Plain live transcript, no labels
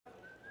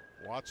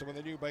Watson with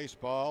a new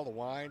baseball, the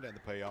wind and the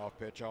payoff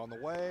pitch on the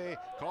way.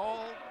 Called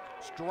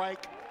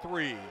strike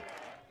 3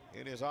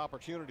 in his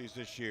opportunities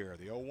this year.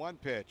 The 0-1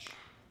 pitch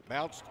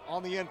bounced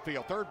on the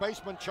infield. Third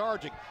baseman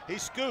charging. He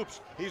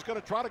scoops. He's going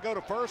to try to go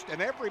to first,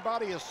 and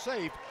everybody is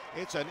safe.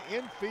 It's an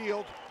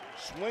infield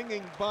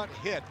swinging bunt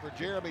hit for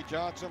Jeremy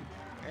Johnson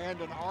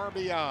and an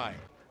RBI.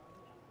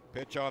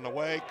 Pitch on the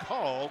way,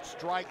 called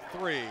strike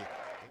 3.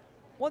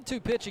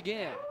 1-2 pitch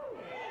again.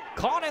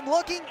 Caught him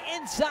looking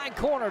inside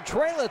corner.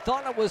 Trailer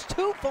thought it was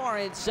too far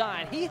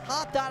inside. He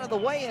hopped out of the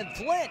way and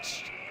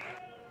flinched.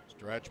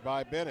 Stretch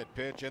by Bennett.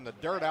 Pitch in the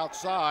dirt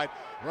outside.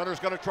 Runner's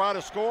going to try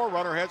to score.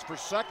 Runner heads for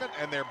second,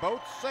 and they're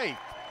both safe.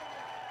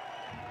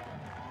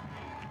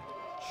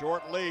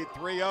 Short lead,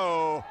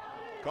 3-0.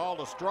 Called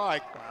a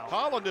strike. Wow.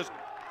 Holland is.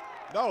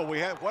 No, we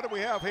have. What do we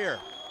have here?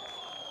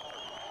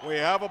 We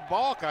have a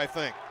balk, I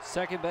think.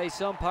 Second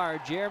base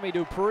umpire Jeremy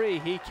Dupree.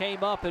 He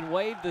came up and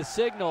waved the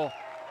signal.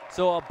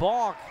 So a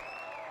balk.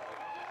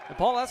 And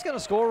Paul, that's going to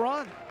score a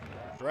run.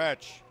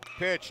 Stretch,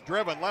 pitch,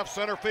 driven, left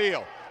center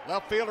field.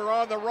 Left fielder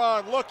on the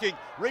run, looking,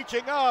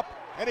 reaching up,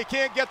 and he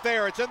can't get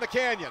there. It's in the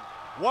canyon.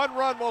 One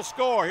run will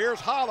score. Here's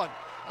Holland.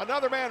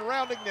 Another man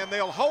rounding, and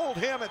they'll hold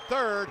him at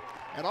third.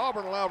 And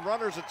Auburn allowed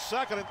runners at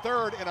second and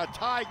third in a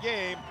tie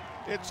game.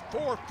 It's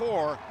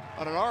 4-4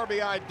 on an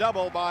RBI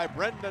double by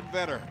Brendan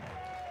Venner.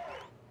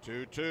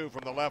 2-2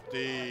 from the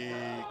lefty.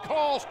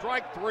 Call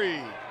strike 3.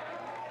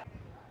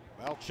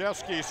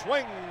 Malcheski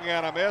swing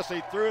and a miss.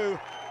 He threw,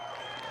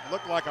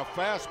 looked like a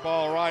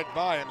fastball right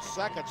by him.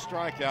 Second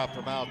strikeout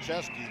for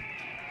Malcheski.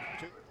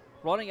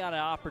 Running out of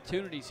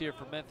opportunities here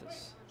for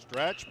Memphis.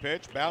 Stretch,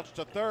 pitch, bounce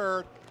to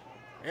third.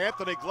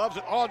 Anthony gloves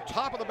it on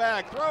top of the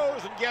bag,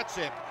 throws and gets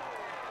him.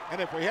 And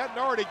if we hadn't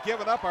already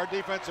given up our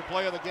defensive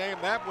play of the game,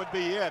 that would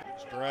be it.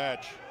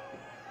 Stretch,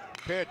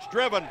 pitch,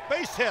 driven,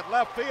 base hit,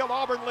 left field.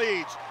 Auburn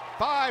leads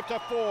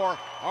 5-4.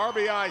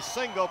 RBI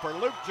single for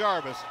Luke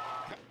Jarvis.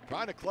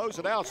 Trying to close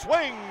it out.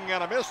 Swing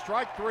and a miss,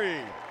 strike 3.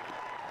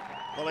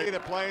 The lead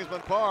at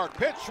Plainsman Park.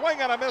 Pitch,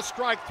 swing and a miss,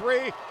 strike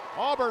 3.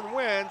 Auburn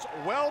wins.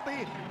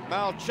 Welby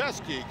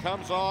Malcheski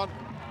comes on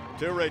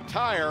to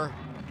retire.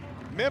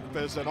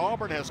 Memphis and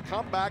Auburn has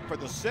come back for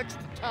the 6th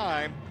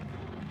time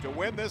to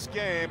win this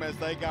game as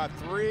they got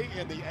 3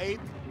 in the 8th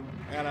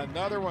and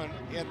another one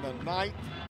in the 9th.